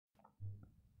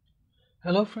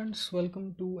Hello friends,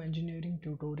 welcome to engineering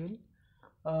tutorial.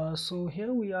 So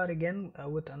here we are again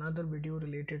with another video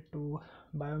related to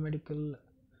biomedical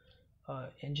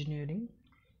engineering.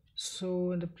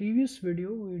 So in the previous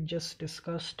video we just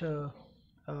discussed a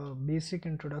basic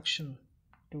introduction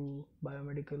to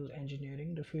biomedical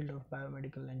engineering, the field of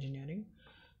biomedical engineering,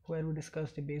 where we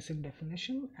discussed the basic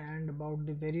definition and about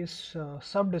the various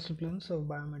sub-disciplines of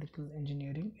biomedical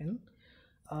engineering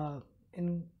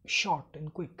in short, in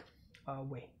quick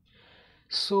way.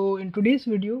 So in today's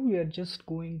video we are just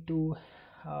going to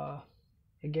uh,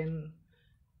 again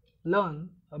learn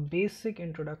a basic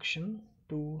introduction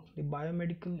to the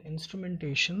biomedical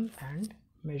instrumentation and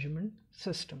measurement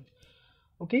system.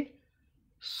 Okay,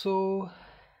 so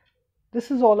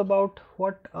this is all about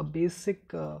what a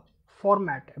basic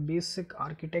format, a basic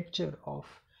architecture of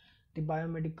the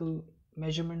biomedical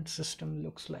measurement system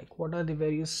looks like. What are the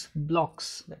various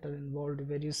blocks that are involved, the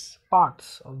various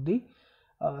parts of the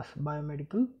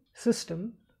biomedical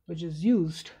system which is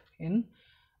used in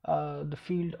the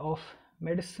field of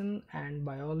medicine and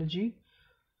biology.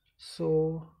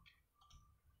 So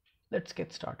let's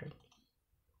get started.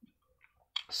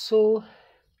 So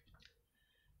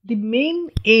the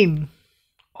main aim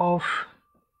of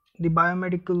the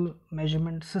biomedical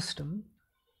measurement system,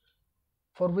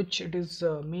 for which it is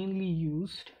mainly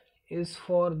used, is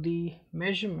for the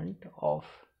measurement of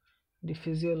the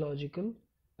physiological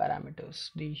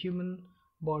parameters, the human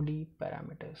body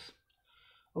parameters.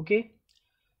 Okay,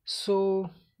 so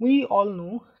we all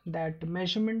know that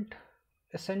measurement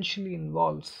essentially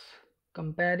involves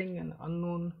comparing an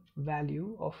unknown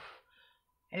value of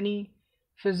any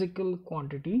physical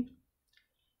quantity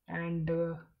and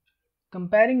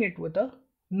comparing it with a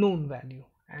known value,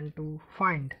 and to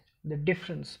find the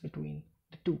difference between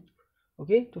the two,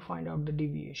 okay, to find out the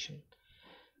deviation.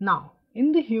 Now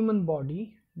in the human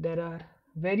body there are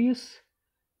various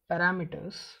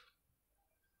parameters,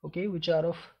 okay, which are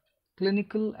of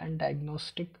clinical and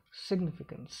diagnostic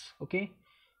significance, okay,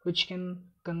 which can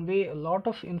convey a lot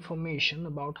of information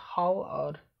about how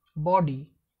our body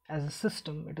as a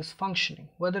system it is functioning,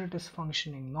 whether it is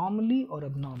functioning normally or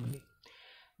abnormally.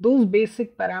 Those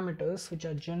basic parameters which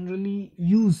are generally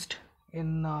used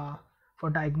in for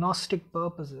diagnostic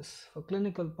purposes, for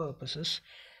clinical purposes,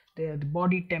 they are the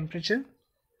body temperature,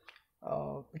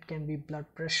 it can be blood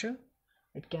pressure,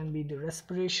 it can be the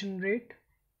respiration rate,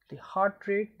 the heart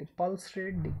rate, the pulse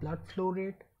rate, the blood flow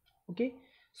rate, okay,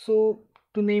 so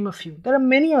to name a few. There are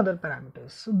many other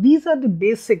parameters. So these are the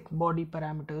basic body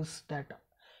parameters that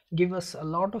give us a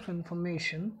lot of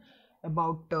information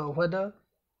about whether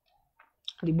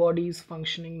the body is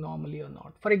functioning normally or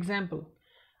not. For example,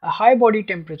 a high body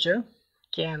temperature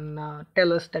can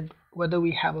tell us that whether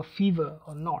we have a fever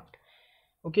or not,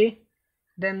 okay.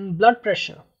 Then blood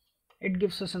pressure, it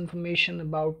gives us information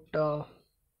about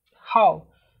how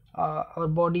our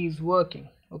body is working,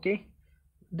 okay.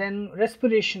 Then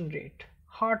respiration rate,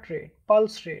 heart rate,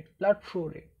 pulse rate, blood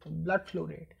flow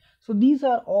rate. So these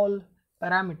are all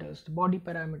parameters, the body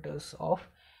parameters of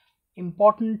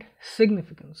important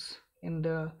significance in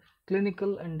the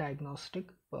clinical and diagnostic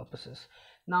purposes.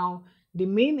 Now the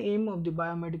main aim of the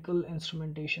biomedical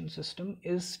instrumentation system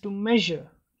is to measure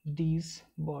these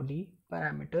body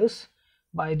parameters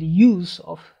by the use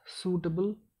of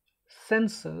suitable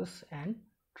sensors and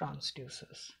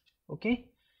transducers, okay.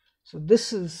 So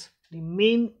this is the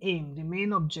main aim, the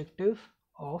main objective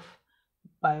of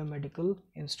biomedical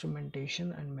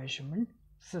instrumentation and measurement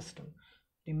system,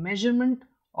 the measurement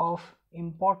of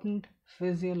important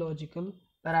physiological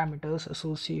parameters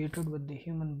associated with the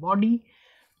human body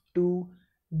to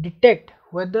detect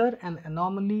whether an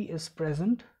anomaly is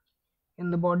present in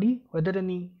the body, whether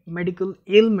any medical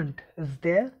ailment is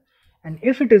there, and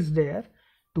if it is there,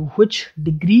 to which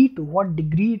degree, to what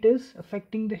degree it is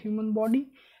affecting the human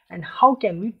body, and how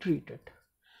can we treat it.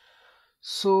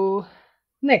 So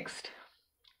next,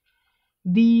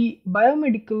 the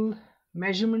biomedical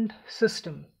measurement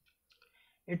system,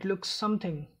 it looks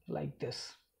something like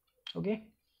this, okay.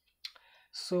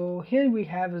 So here we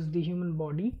have is the human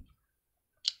body.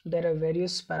 There are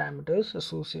various parameters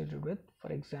associated with,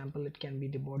 for example, it can be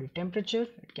the body temperature,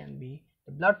 it can be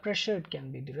the blood pressure, it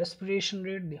can be the respiration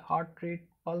rate, the heart rate,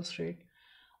 pulse rate.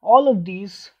 All of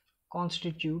these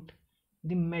constitute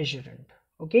the measurand,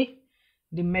 okay.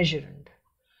 The measurand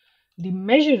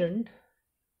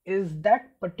is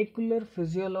that particular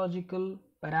physiological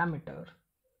parameter,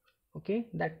 okay,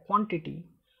 that quantity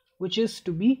which is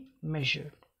to be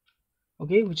measured,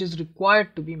 okay, which is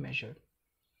required to be measured,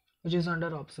 which is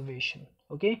under observation,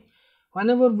 okay.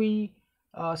 Whenever we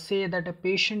say that a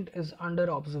patient is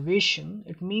under observation,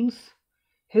 it means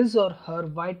his or her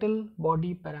vital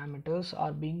body parameters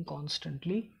are being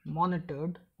constantly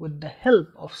monitored with the help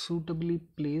of suitably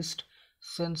placed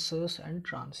sensors and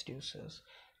transducers.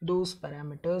 Those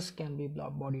parameters can be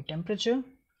body temperature,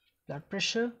 blood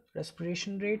pressure,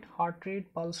 respiration rate, heart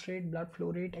rate, pulse rate, blood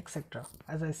flow rate, etc.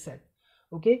 As I said.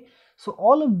 Okay, so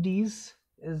all of these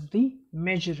is the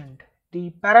measurand,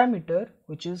 the parameter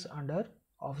which is under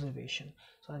observation.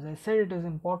 So as I said, it is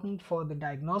important for the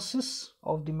diagnosis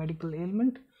of the medical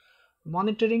ailment,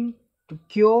 monitoring to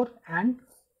cure, and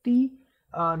the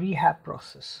rehab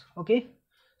process. Okay,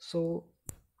 so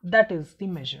that is the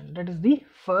measurand, that is the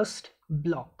first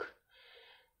block.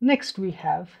 Next we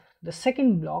have the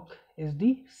second block is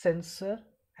the sensor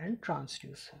and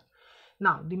transducer.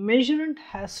 Now the measurand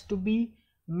has to be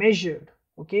measured,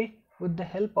 okay, with the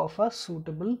help of a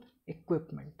suitable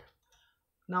equipment.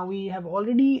 Now we have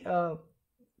already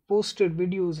posted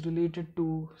videos related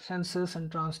to sensors and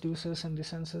transducers in the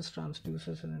sensors,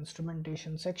 transducers and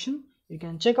instrumentation section. You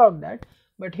can check out that,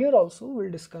 but here also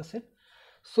we'll discuss it.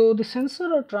 So the sensor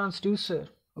or transducer,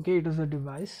 okay, it is a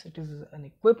device, it is an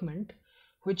equipment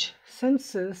which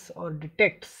senses or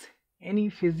detects any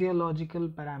physiological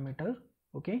parameter,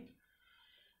 okay,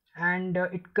 and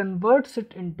it converts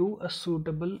it into a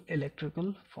suitable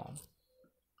electrical form.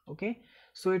 Okay,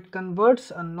 so it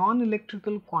converts a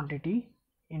non-electrical quantity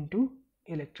into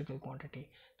electrical quantity.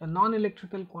 The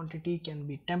non-electrical quantity can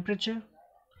be temperature,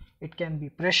 it can be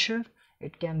pressure,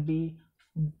 it can be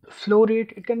flow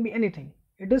rate, it can be anything.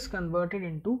 It is converted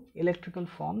into electrical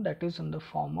form, that is in the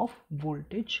form of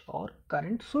voltage or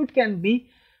current. So it can be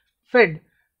fed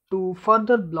to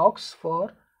further blocks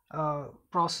for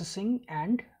processing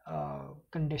and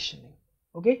conditioning.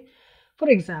 Okay, for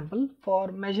example,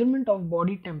 for measurement of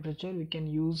body temperature, we can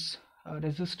use a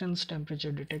resistance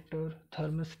temperature detector,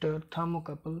 thermistor,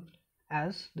 thermocouple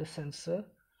as the sensor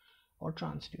or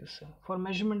transducer. For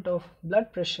measurement of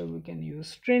blood pressure, we can use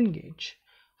strain gauge.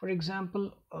 For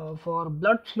example, for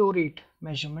blood flow rate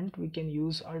measurement, we can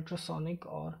use ultrasonic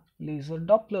or laser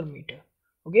Doppler meter.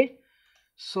 Okay,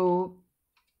 so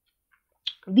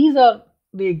these are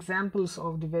the examples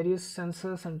of the various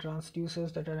sensors and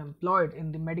transducers that are employed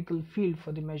in the medical field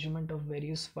for the measurement of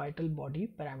various vital body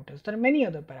parameters. There are many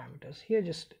other parameters. Here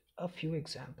just a few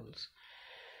examples.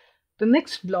 The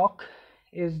next block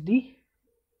is the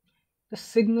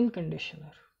signal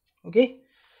conditioner. Okay,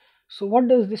 so what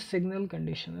does this signal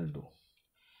conditioner do?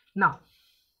 Now,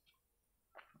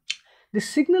 the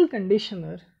signal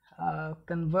conditioner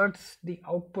converts the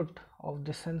output of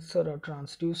the sensor or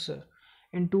transducer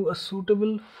into a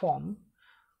suitable form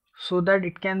so that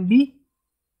it can be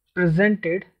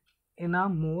presented in a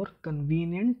more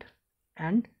convenient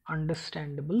and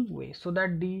understandable way, so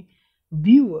that the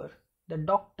viewer, the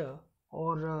doctor,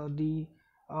 or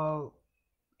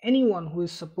anyone who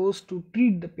is supposed to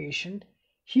treat the patient,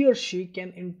 he or she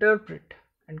can interpret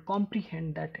and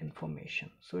comprehend that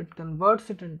information. So it converts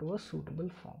it into a suitable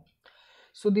form.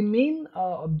 So the main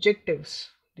objectives,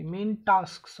 the main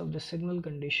tasks of the signal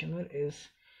conditioner is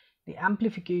the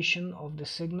amplification of the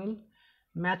signal,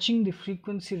 matching the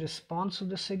frequency response of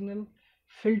the signal,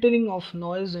 filtering of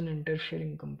noise and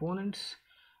interfering components,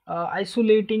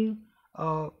 isolating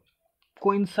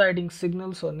coinciding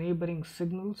signals or neighboring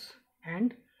signals,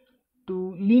 and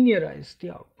to linearize the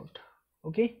output.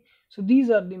 Okay, so these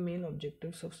are the main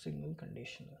objectives of signal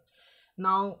conditioner.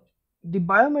 Now the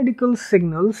biomedical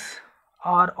signals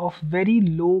are of very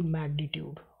low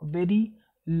magnitude, very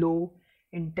low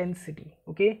intensity.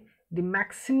 Okay, the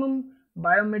maximum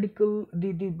biomedical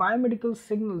biomedical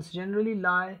signals generally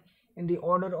lie in the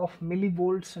order of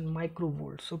millivolts and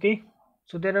microvolts. Okay,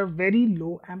 so there are very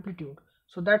low amplitude,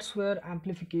 so that's where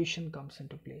amplification comes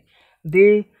into play.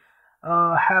 They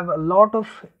have a lot of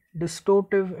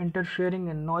distortive, interfering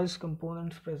and noise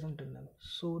components present in them,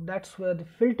 so that's where the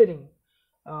filtering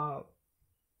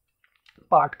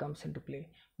part comes into play.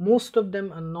 Most of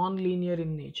them are non-linear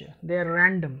in nature, they are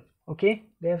random. Okay,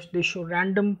 they show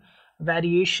random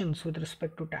variations with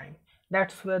respect to time.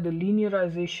 That's where the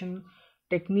linearization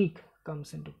technique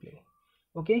comes into play.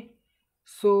 Okay,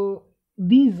 so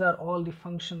these are all the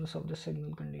functions of the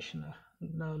signal conditioner.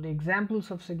 Now the examples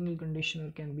of signal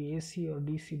conditioner can be AC or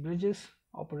DC bridges,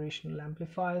 operational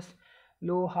amplifiers,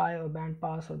 low, high or band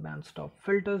pass or band stop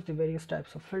filters, the various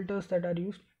types of filters that are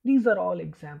used. These are all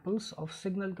examples of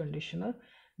signal conditioner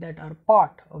that are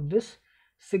part of this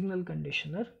signal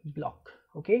conditioner block.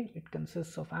 Okay, it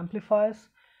consists of amplifiers,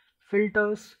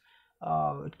 filters,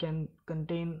 it can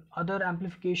contain other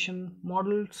amplification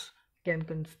models, can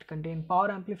contain power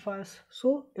amplifiers,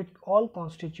 so it all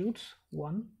constitutes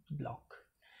one block.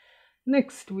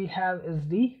 Next we have is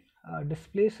the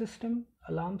display system.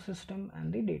 alarm system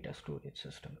and the data storage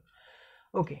system.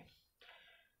 Okay,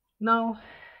 now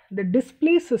the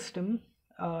display system,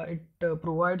 it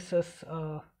provides us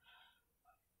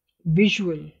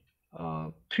visual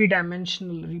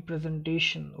three-dimensional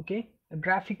representation, okay, a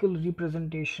graphical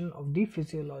representation of the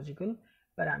physiological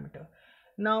parameter.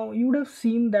 Now you would have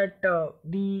seen that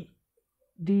the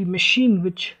machine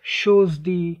which shows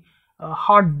the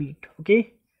heartbeat,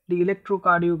 okay, the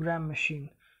electrocardiogram machine,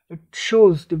 it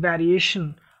shows the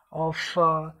variation of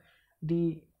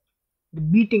the the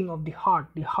beating of the heart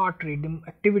rate, the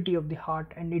activity of the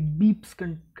heart, and it beeps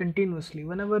continuously.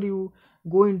 Whenever you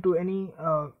go into any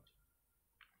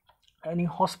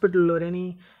hospital or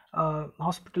any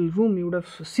hospital room, you would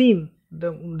have seen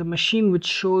the machine which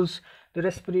shows the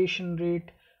respiration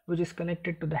rate, which is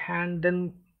connected to the hand.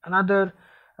 Then another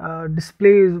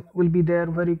display will be there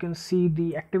where you can see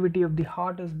the activity of the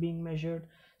heart is being measured.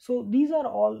 So these are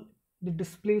all the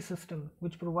display system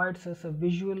which provides us a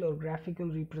visual or graphical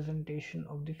representation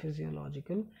of the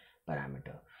physiological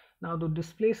parameter. Now the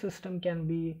display system can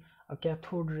be a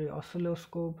cathode ray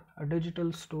oscilloscope, a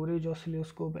digital storage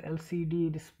oscilloscope,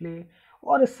 LCD display,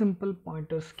 or a simple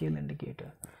pointer scale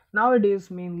indicator. Nowadays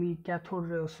mainly cathode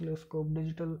ray oscilloscope,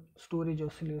 digital storage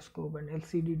oscilloscope, and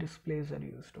LCD displays are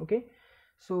used, okay,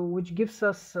 so which gives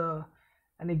us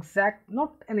an exact,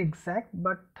 not an exact,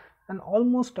 but an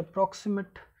almost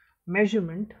approximate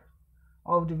measurement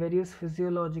of the various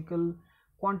physiological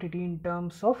quantity in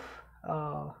terms of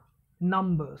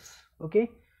numbers, okay.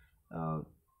 uh,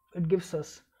 it gives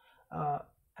us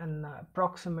an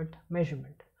approximate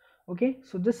measurement, okay.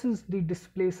 So this is the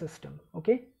display system,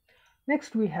 okay.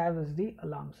 Next we have is the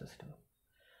alarm system.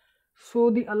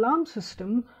 So the alarm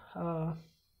system,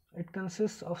 it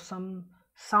consists of some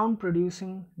sound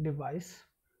producing device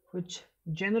which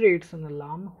generates an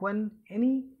alarm when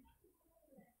any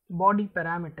body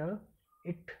parameter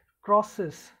it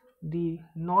crosses the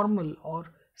normal or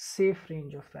safe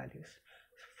range of values.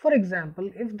 For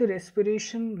example, if the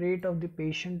respiration rate of the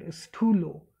patient is too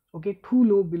low, okay, too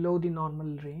low below the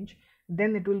normal range,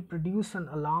 then it will produce an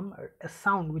alarm, a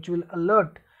sound which will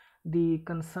alert the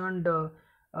concerned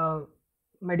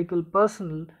medical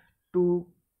personnel to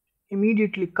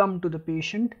immediately come to the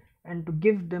patient and to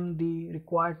give them the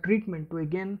required treatment to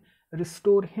again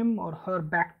restore him or her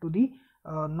back to the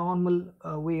normal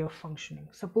way of functioning.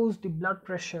 Suppose the blood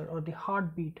pressure or the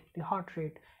heartbeat, the heart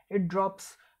rate, it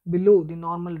drops below the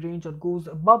normal range or goes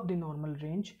above the normal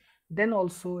range, then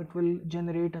also it will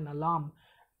generate an alarm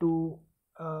to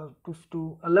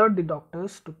alert the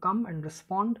doctors to come and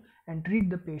respond and treat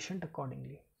the patient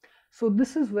accordingly. So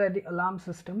this is where the alarm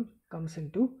system comes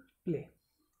into play,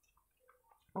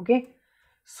 okay.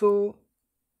 So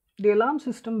the alarm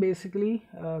system basically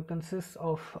consists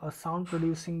of a sound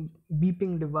producing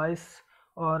beeping device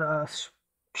or a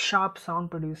sharp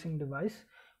sound producing device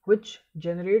which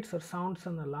generates or sounds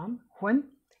an alarm when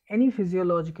any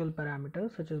physiological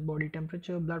parameter such as body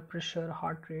temperature, blood pressure,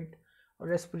 heart rate, or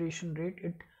respiration rate,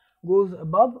 it goes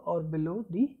above or below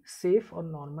the safe or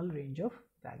normal range of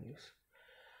values.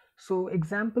 So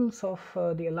examples of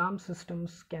the alarm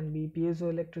systems can be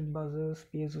piezoelectric buzzers,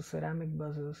 piezoceramic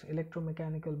buzzers,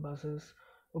 electromechanical buzzers,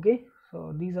 okay.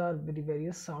 So these are the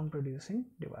various sound producing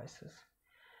devices.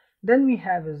 Then we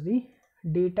have is the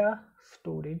data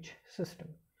storage system.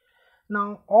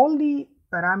 Now all the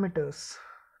parameters,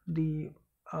 the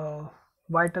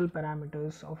vital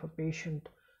parameters of a patient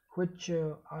which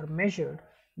are measured,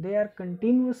 they are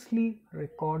continuously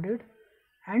recorded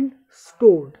and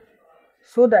stored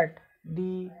so that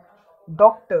the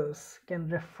doctors can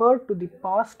refer to the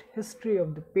past history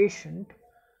of the patient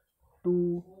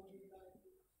to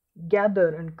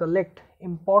gather and collect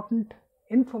important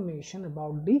information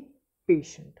about the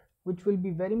patient, which will be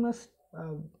very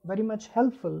much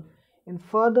helpful in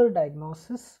further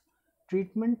diagnosis,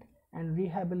 treatment, and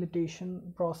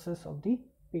rehabilitation process of the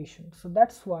patient. So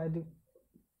that's why the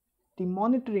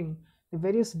monitoring the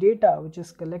various data which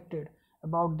is collected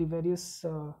about the various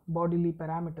bodily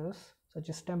parameters such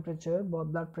as temperature,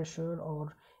 blood pressure,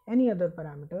 or any other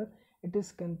parameter, it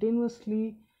is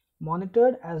continuously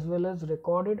monitored as well as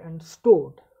recorded and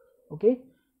stored, okay,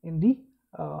 in the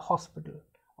hospital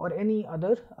or any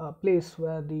other place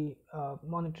where the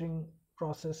monitoring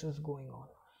process is going on.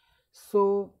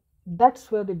 So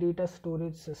that's where the data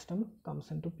storage system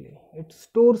comes into play. It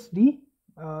stores the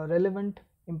relevant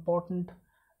important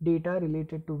data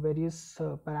related to various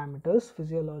parameters,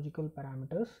 physiological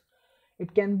parameters.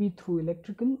 It can be through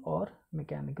electrical or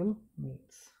mechanical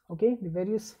means, okay. The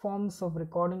various forms of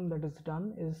recording that is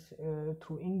done is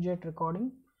through inkjet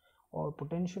recording or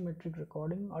potentiometric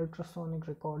recording, ultrasonic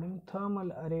recording,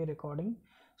 thermal array recording.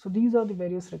 So these are the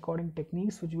various recording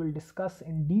techniques which we'll discuss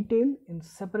in detail in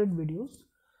separate videos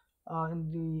in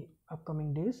the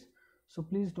upcoming days. So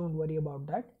please don't worry about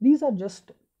that. These are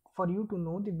just for you to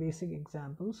know the basic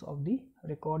examples of the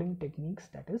recording techniques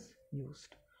that is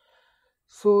used.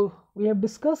 So we have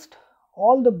discussed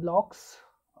all the blocks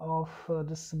of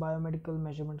this biomedical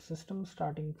measurement system,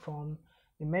 starting from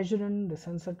the measurand, the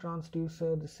sensor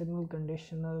transducer, the signal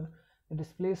conditioner, the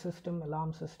display system,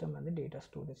 alarm system, and the data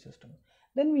storage system.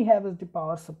 Then we have is the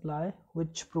power supply,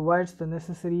 which provides the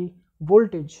necessary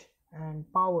voltage and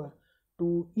power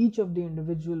to each of the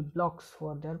individual blocks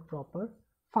for their proper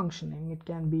functioning. It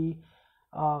can be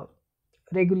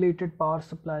regulated power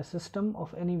supply system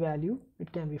of any value.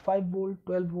 It can be 5 volt,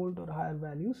 12 volt, or higher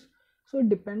values. So it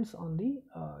depends on the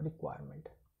requirement.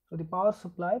 So the power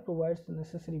supply provides the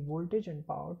necessary voltage and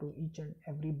power to each and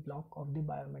every block of the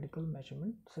biomedical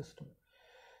measurement system.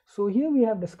 So here we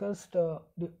have discussed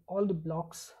all the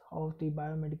blocks of the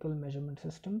biomedical measurement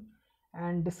system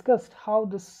and discussed how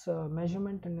this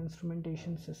measurement and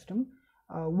instrumentation system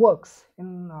works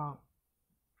in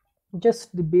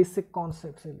just the basic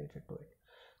concepts related to it.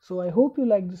 So I hope you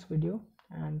like this video,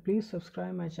 and please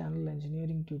subscribe my channel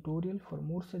Engineering Tutorial for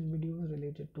more such videos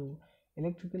related to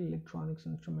electrical, electronics,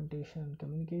 instrumentation and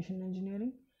communication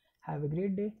engineering. Have a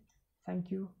great day.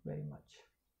 Thank you very much.